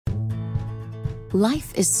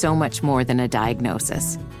Life is so much more than a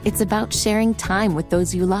diagnosis. It's about sharing time with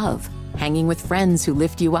those you love, hanging with friends who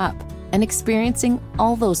lift you up, and experiencing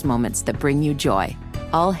all those moments that bring you joy.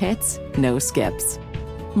 All hits, no skips.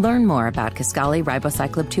 Learn more about Kisqali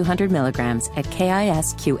Ribociclib 200 milligrams at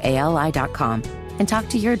KISQALI.com and talk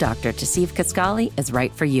to your doctor to see if Kisqali is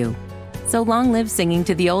right for you. So long live singing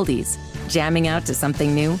to the oldies, jamming out to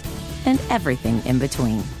something new, and everything in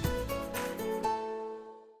between.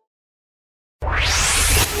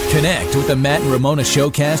 Connect with the Matt and Ramona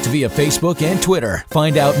Showcast via Facebook and Twitter.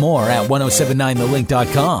 Find out more at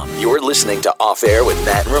 1079thelink.com. You're listening to Off Air with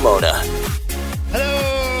Matt and Ramona.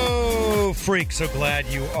 Hello, freak. So glad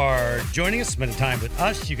you are joining us, spending time with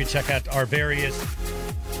us. You can check out our various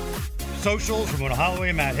socials, Ramona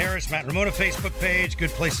Holloway, Matt Harris, Matt and Ramona Facebook page. Good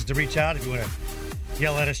places to reach out if you want to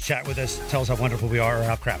yell at us, chat with us, tell us how wonderful we are or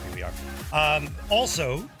how crappy we are.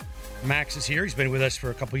 Also, Max is here. He's been with us for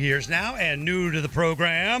a couple years now, and new to the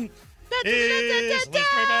program is Liz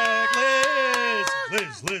Grayback.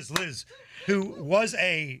 Liz, who was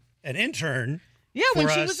an intern. Yeah, when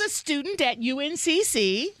she was a student at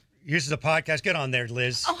UNCC. This is a podcast. Get on there,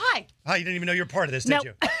 Liz. Oh, hi. Oh, you didn't even know you were part of this, did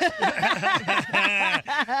you?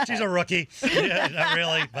 She's a rookie. Yeah, not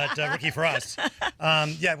really, but rookie for us.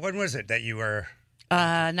 When was it that you were?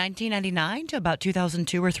 1999 to about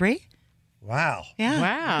 2002 or 3. Wow. Yeah.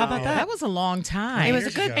 Wow. How about that? That was a long time. It was a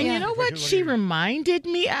good. And you know what she reminded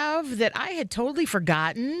me of that I had totally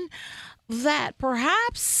forgotten? That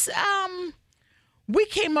perhaps we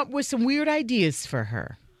came up with some weird ideas for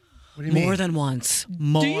her. What do you mean? More than once.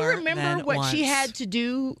 Do you remember what she had to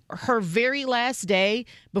do her very last day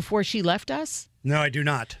before she left us? No, I do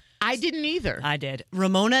not. I didn't either. I did.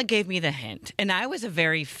 Ramona gave me the hint, and I was a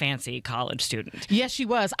very fancy college student. Yes, she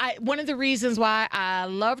was. One of the reasons why I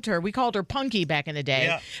loved her, we called her Punky back in the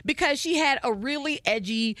day, because she had a really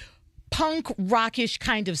edgy, punk rockish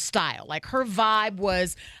kind of style. Like her vibe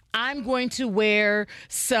was, I'm going to wear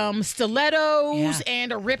some stilettos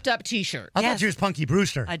and a ripped up T-shirt. I thought she was Punky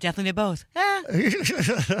Brewster. I definitely did both.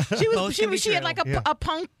 She had like a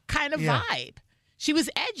punk kind of vibe. She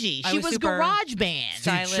was edgy. She was garage band.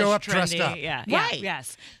 Stylish, show up trendy, dressed up. Yeah. Right.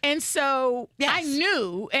 Yes. And so I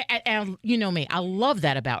knew, and you know me, I love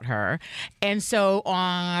that about her. And so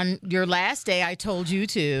on your last day, I told you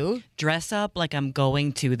to dress up like I'm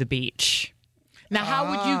going to the beach. Now,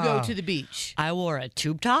 how would you go to the beach? I wore a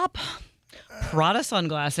tube top, Prada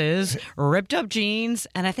sunglasses, ripped up jeans,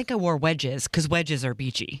 and I think I wore wedges because wedges are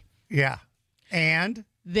beachy. Yeah. And?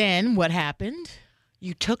 Then what happened?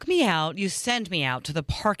 You took me out, you sent me out to the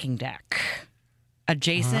parking deck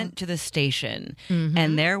adjacent to the station. Mm-hmm.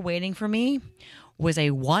 And there waiting for me was a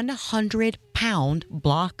 100-pound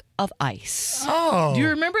block of ice. Oh. Do you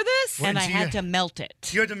remember this? And I had to melt it.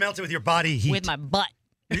 You had to melt it with your body heat. With my butt.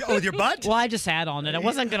 Oh, with your butt? Well, I just sat on it. I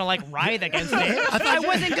wasn't going to, writhe against it. I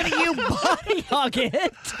wasn't going to body hug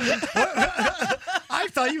it. I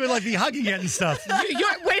thought you would, be hugging it and stuff.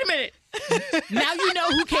 Wait a minute. Now you know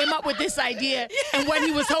who came up with this idea and what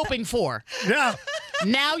he was hoping for. Yeah.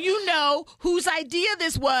 Now you know whose idea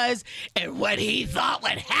this was and what he thought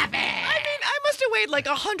would happen. I mean, I must have weighed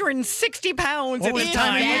 160 pounds at the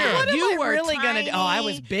time of year? What You am were I really going to do? Oh, I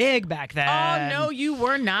was big back then. Oh, no, you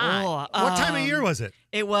were not. What time of year was it?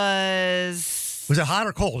 It was... Was it hot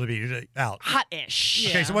or cold to be out? Hot-ish.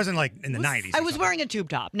 Okay, so it wasn't in the 90s. I was wearing a tube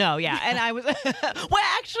top. No, yeah. And I was... well,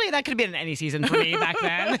 actually, that could have been in any season for me back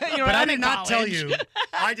then. But I did not tell you.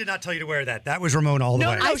 I did not tell you to wear that. That was Ramona all the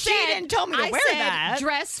way. No, she didn't tell me to wear that.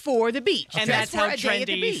 Dress for the beach. And that's how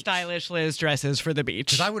trendy, stylish Liz dresses for the beach.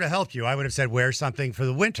 Because I would have helped you. I would have said wear something for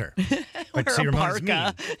the winter. Wear a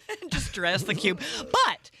parka. Just dress the cube.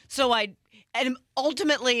 But, so and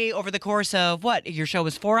ultimately, over the course of your show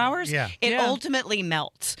was 4 hours? Yeah. It ultimately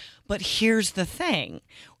melts. But here's the thing.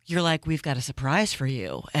 You're like, we've got a surprise for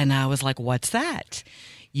you. And I was like, what's that?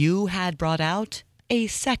 You had brought out a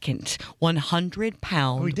second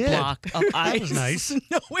 100-pound block of ice. That was nice.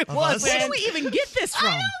 No, it wasn't. Where did we even get this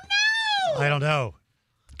from? I don't know.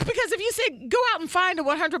 Because if you said, go out and find a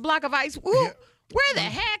 100 block of ice, where the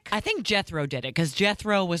heck? I think Jethro did it because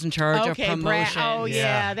Jethro was in charge of promotion. Brad. Oh,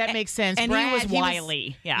 yeah, that makes sense. And Brad, he was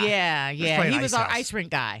wily. Yeah. He was our ice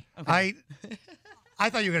rink guy. Okay. I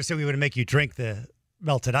thought you were going to say we would make you drink the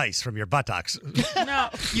melted ice from your buttocks. No.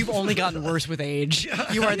 You've only gotten worse with age.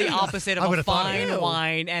 You are the opposite of a fine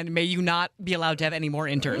wine, and may you not be allowed to have any more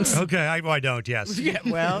interns. Okay, I don't, yes. Yeah,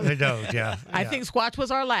 well. I don't, yeah. I think Squatch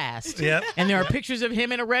was our last. Yep. And there are pictures of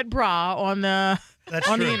him in a red bra on the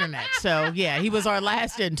the internet. So, yeah, he was our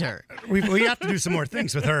last intern. We have to do some more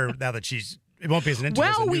things with her now that it won't be as an intern.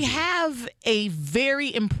 Well, we have a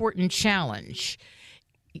very important challenge.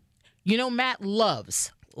 You know, Matt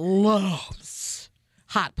loves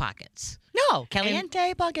Hot Pockets. No,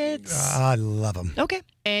 Caliente buckets. I love them. Okay.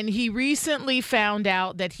 And he recently found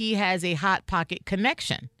out that he has a Hot Pocket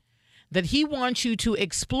connection that he wants you to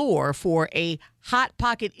explore for a Hot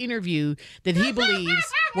Pocket interview that he believes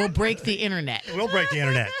will break the internet. It will break the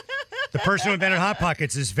internet. The person who invented Hot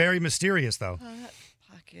Pockets is very mysterious, though. Hot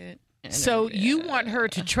Pocket. So you want her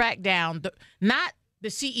to track down not the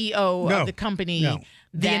CEO of the company that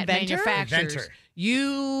The inventor? manufactures. Inventor.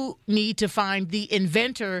 You need to find the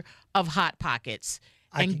inventor of Hot Pockets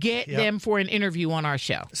and get them for an interview on our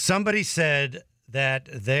show. Somebody said that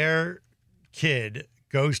their kid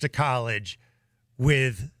goes to college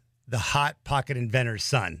with the Hot Pocket inventor's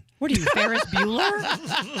son. What are you, Ferris Bueller?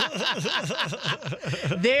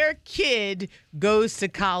 Their kid goes to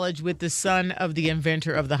college with the son of the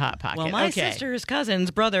inventor of the Hot Pocket. Well, my sister's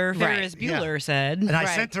cousin's brother, Ferris Bueller, said. And I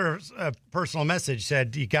sent her a personal message,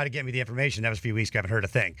 said, you got to get me the information. That was a few weeks ago. I haven't heard a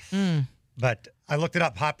thing. But I looked it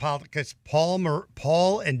up, Hot Pockets,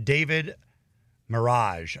 Paul and David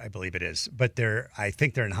Mirage, I believe it is. But I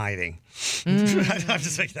think they're in hiding. I'm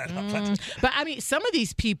just making that up. But I mean, some of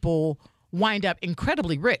these people wind up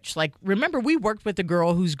incredibly rich. Like, remember, we worked with a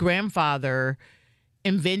girl whose grandfather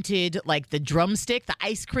invented like the drumstick, the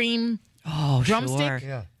ice cream drumstick. Sure.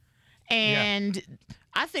 Yeah. And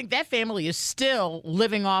I think that family is still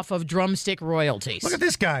living off of drumstick royalties. Look at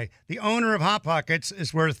this guy. The owner of Hot Pockets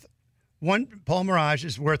is worth Paul Mirage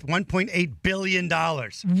is worth $1.8 billion.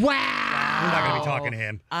 Wow. We're not going to be talking to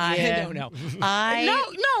him. I don't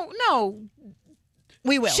know. No.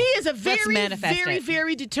 We will. She is a Let's very, manifest very, it.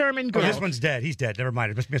 very determined girl. Oh, this one's dead. He's dead. Never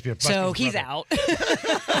mind. It must be a So he's out.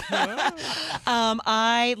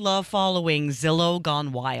 I love following Zillow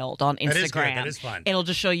Gone Wild on Instagram. That is good. That is fun. It'll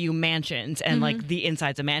just show you mansions and like the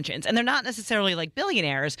insides of mansions. And they're not necessarily like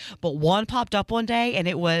billionaires, but one popped up one day and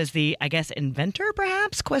it was the, I guess, inventor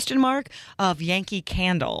perhaps, of Yankee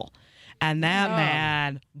Candle. And that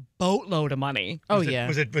man, boatload of money. Oh, Was yeah.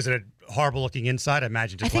 it a horrible looking inside? I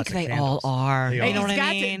imagine just I think lots of they candles. all are. They You all know are. what It's I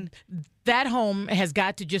got to- mean? that home has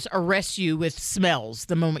got to just arrest you with smells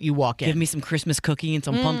the moment you walk in. Give me some Christmas cookie and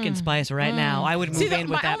some pumpkin spice right now. I would move in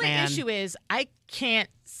with that man. My only issue is I can't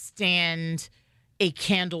stand a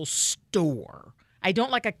candle store. I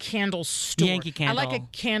don't like a candle store. Yankee Candle. I like a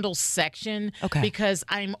candle section Okay.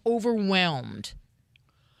 I'm overwhelmed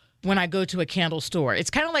when I go to a candle store.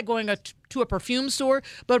 It's kind of like going to a perfume store,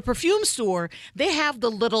 but a perfume store, they have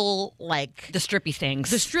the little, like... The strippy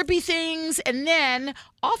things. And then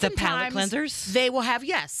oftentimes... palate cleansers? They will have,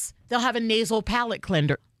 they'll have a nasal palate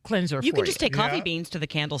cleanser You for can just take coffee Yeah. beans to the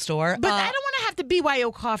candle store. But I don't want to have to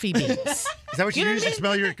BYO coffee beans. Is that what you use to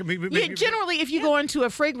smell your... Yeah, generally, if you go into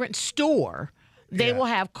a fragrance store, they will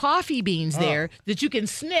have coffee beans there that you can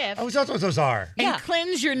sniff Oh, that's what those are. and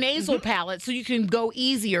cleanse your nasal palate so you can go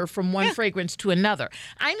easier from one fragrance to another.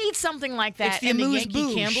 I need something like that It's the in the amuse Yankee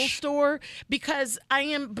bouche. Candle store because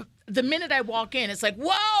the minute I walk in, it's like,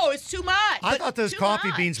 whoa, it's too much. I thought those Too coffee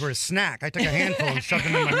much. beans were a snack. I took a handful and shoved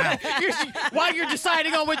them in my mouth. While you're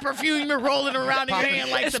deciding on which perfume you're rolling around in your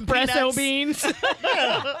hand like some espresso peanuts. beans.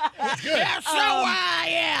 Yeah, so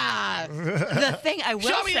yeah. The thing I will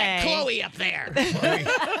Show me say, that Chloe up there.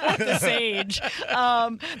 the sage.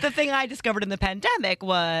 The thing I discovered in the pandemic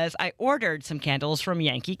was I ordered some candles from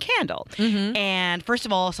Yankee Candle, and first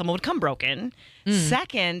of all, some would come broken.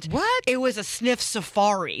 Second, it was a sniff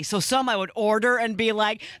safari. So some I would order and be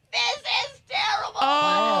like, "This is terrible."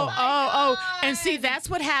 Oh. And see, that's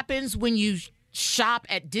what happens when you shop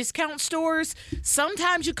at discount stores.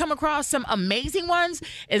 Sometimes you come across some amazing ones,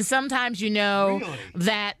 and sometimes you know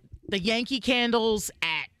that the Yankee Candles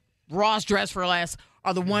at Ross Dress for Less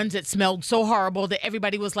are the ones that smelled so horrible that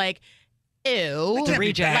everybody was like, ew. can't be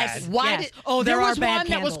Rejects. bad. Like, why Yes. did Oh, there there are was bad one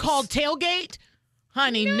that was candles. called Tailgate?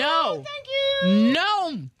 Honey, no. Thank you.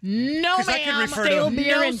 No, 'Cause I ma'am. could refer to- Stale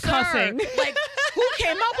beer no, and sir. cussing. Like, who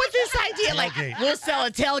came up with this idea? Like, Tailgate. we'll sell a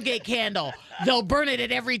tailgate candle. They'll burn it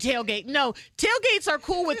at every tailgate. No, tailgates are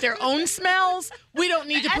cool with their own smells. We don't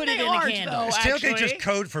need to put it in a candle. Is tailgate just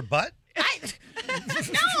code for butt? No.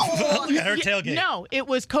 Look at her tailgate. No, it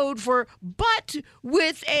was code for butt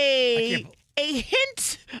with a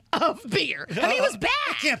hint of beer. I mean, it was bad.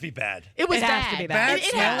 It can't be bad. It was It bad. has to be bad.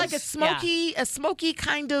 It had like a smoky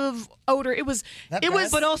kind of odor. It was,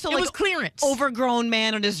 But also, it like, was clearance. Overgrown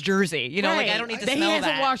man in his jersey. You know, like I don't need to that smell he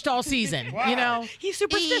hasn't that. washed all season. You know, He's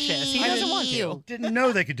superstitious. He doesn't want to. Didn't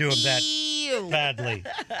know they could do them that badly.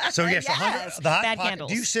 So yes, the Hot Bad Pocket.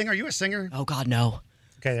 candles. Do you sing? Are you a singer? Oh God, no.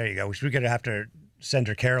 Okay, there you go. We're gonna have to send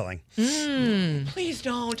her caroling. Please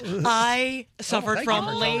don't. I suffered thank you from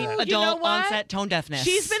for late calling that. adult You know what? onset tone deafness.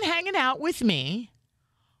 she's been hanging out with me.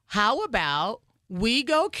 how about we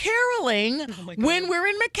go caroling when we're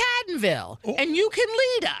in McAdenville, and you can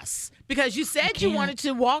lead us because you said you wanted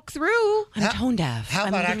to walk through. I'm tone deaf. How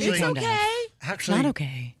about actually? It's okay. Actually, Not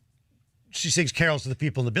okay. She sings carols to the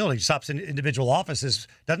people in the building. She stops in individual offices,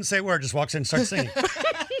 doesn't say a word, just walks in and starts singing.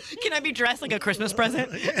 Can I be dressed like a Christmas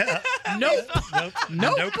present? Nope.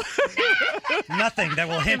 Nothing that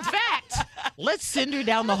will In hint. fact, let's send her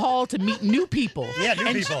down the hall to meet new people. Yeah,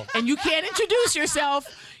 new people. And you can't introduce yourself.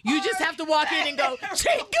 You just have to walk in and go,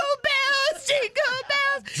 jingle bells,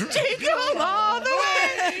 jingle all the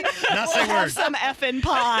way. Not say Have words. some effing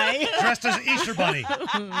pie. Dressed as an Easter bunny.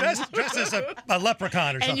 Dressed as a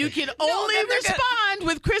leprechaun or something. And you can only respond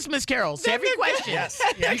with Christmas carols to every question. Yes.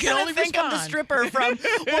 I You can only think of the respond. stripper from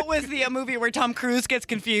what was the movie where Tom Cruise gets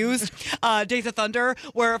confused, Days of Thunder,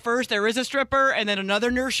 where at first there is a stripper and then another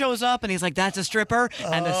nurse shows up and he's like, "That's a stripper,"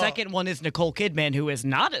 and the second one is Nicole Kidman, who is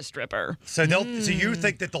not a stripper. So so you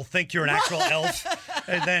think that they'll think you're an actual elf,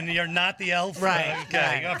 and then you're not the elf? Right,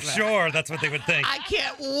 Okay. I'm sure that's what they would think. I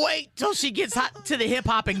can't wait till she gets to the hip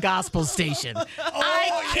hop and gospel station.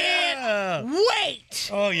 I can't wait.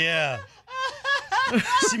 Oh yeah.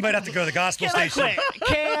 She might have to go to the gospel Can I station. quit?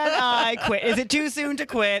 Can I quit? Is it too soon to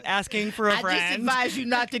quit? Asking for a I just friend. advise you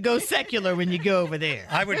not to go secular when you go over there.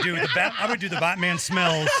 I would do the Batman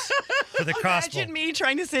smells for the gospel. Imagine me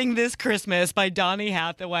trying to sing "This Christmas" by Donny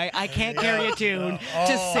Hathaway. I can't carry a tune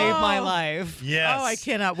to save my life. Yes. Oh, I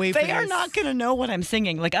cannot wait for They this. are not going to know what I'm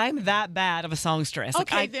singing. Like, I'm that bad of a songstress.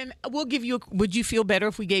 Like, Okay, then we'll give you would you feel better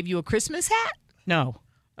if we gave you a Christmas hat? No.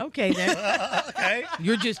 Okay, then. Okay.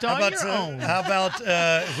 You're just on your own. How about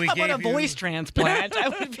if we How gave about a voice transplant? I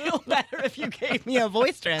would feel better if you gave me a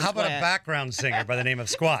voice How transplant. about a background singer by the name of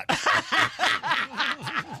Squat?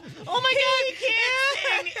 Oh my God, he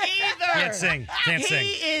Can't sing. Can't sing.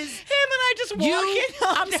 He is Him and I just walk you. in.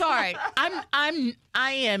 I'm sorry.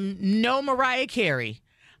 I am no Mariah Carey.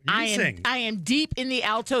 sing. I am deep in the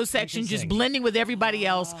alto section, just sing. blending with everybody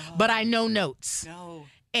else, but I know notes. No.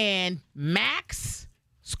 And Max,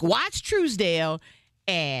 Squatch Truesdale,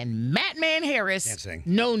 and Matt Man Harris Can't sing.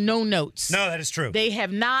 no notes. No, that is true. They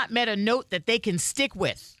have not met a note that they can stick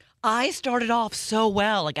with. I started off so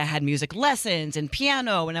well. Like, I had music lessons and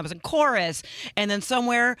piano, and I was in chorus. And then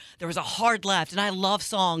somewhere there was a hard left. And I love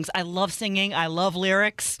songs. I love singing. I love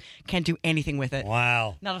lyrics. Can't do anything with it.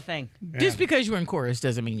 Wow. Not a thing. Just because you're in chorus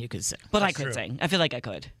doesn't mean you can sing. But I That's could true. sing. I feel like I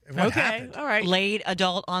could. What happened? All right. Late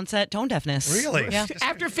adult onset tone deafness. Really? Yeah.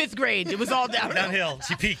 After 5th grade, it was all downhill. Downhill.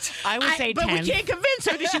 She peaked. I would say But 10. we can't convince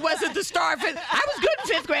her that she wasn't the star of 5th. I was good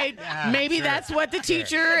in 5th grade. Maybe sure. that's what the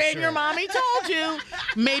teacher and your mommy told you.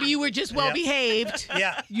 Maybe you were just well behaved.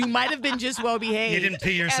 Yeah. You might have been just well behaved. You didn't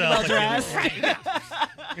pee yourself.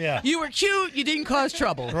 Yeah. You were cute. You didn't cause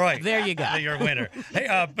trouble. Right. There you go. You're a winner.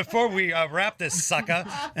 Hey, before we wrap this sucker,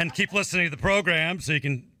 and keep listening to the program so you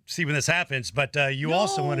can see when this happens, but you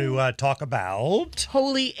also want to talk about...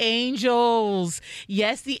 Holy Angels.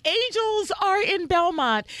 Yes, the Angels are in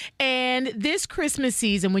Belmont. And this Christmas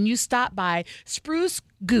season, when you stop by Spruce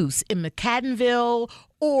Goose in McAdenville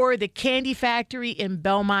or the Candy Factory in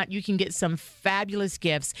Belmont, you can get some fabulous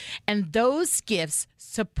gifts. And those gifts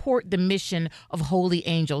support the mission of Holy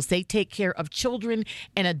Angels. They take care of children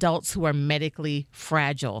and adults who are medically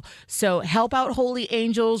fragile. So help out Holy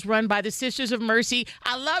Angels, run by the Sisters of Mercy.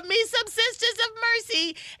 I love me some Sisters of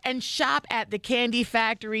Mercy. And shop at the Candy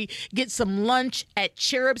Factory. Get some lunch at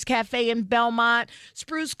Cherub's Cafe in Belmont,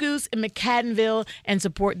 Spruce Goose in McAdenville, and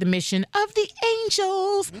support the mission of the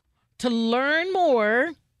Angels. To learn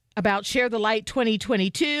more about Share the Light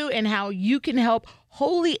 2022 and how you can help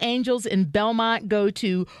Holy Angels in Belmont, go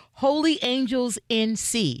to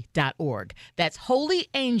holyangelsnc.org. That's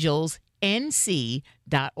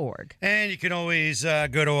holyangelsnc.org. And you can always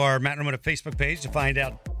go to our Matt and Ramona Facebook page to find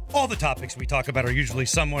out all the topics we talk about are usually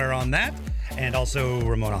somewhere on that. And also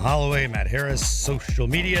Ramona Holloway, Matt Harris, social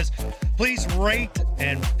medias. Please rate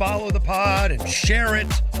and follow the pod and share it.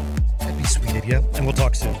 That'd be sweet of you. And we'll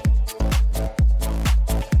talk soon.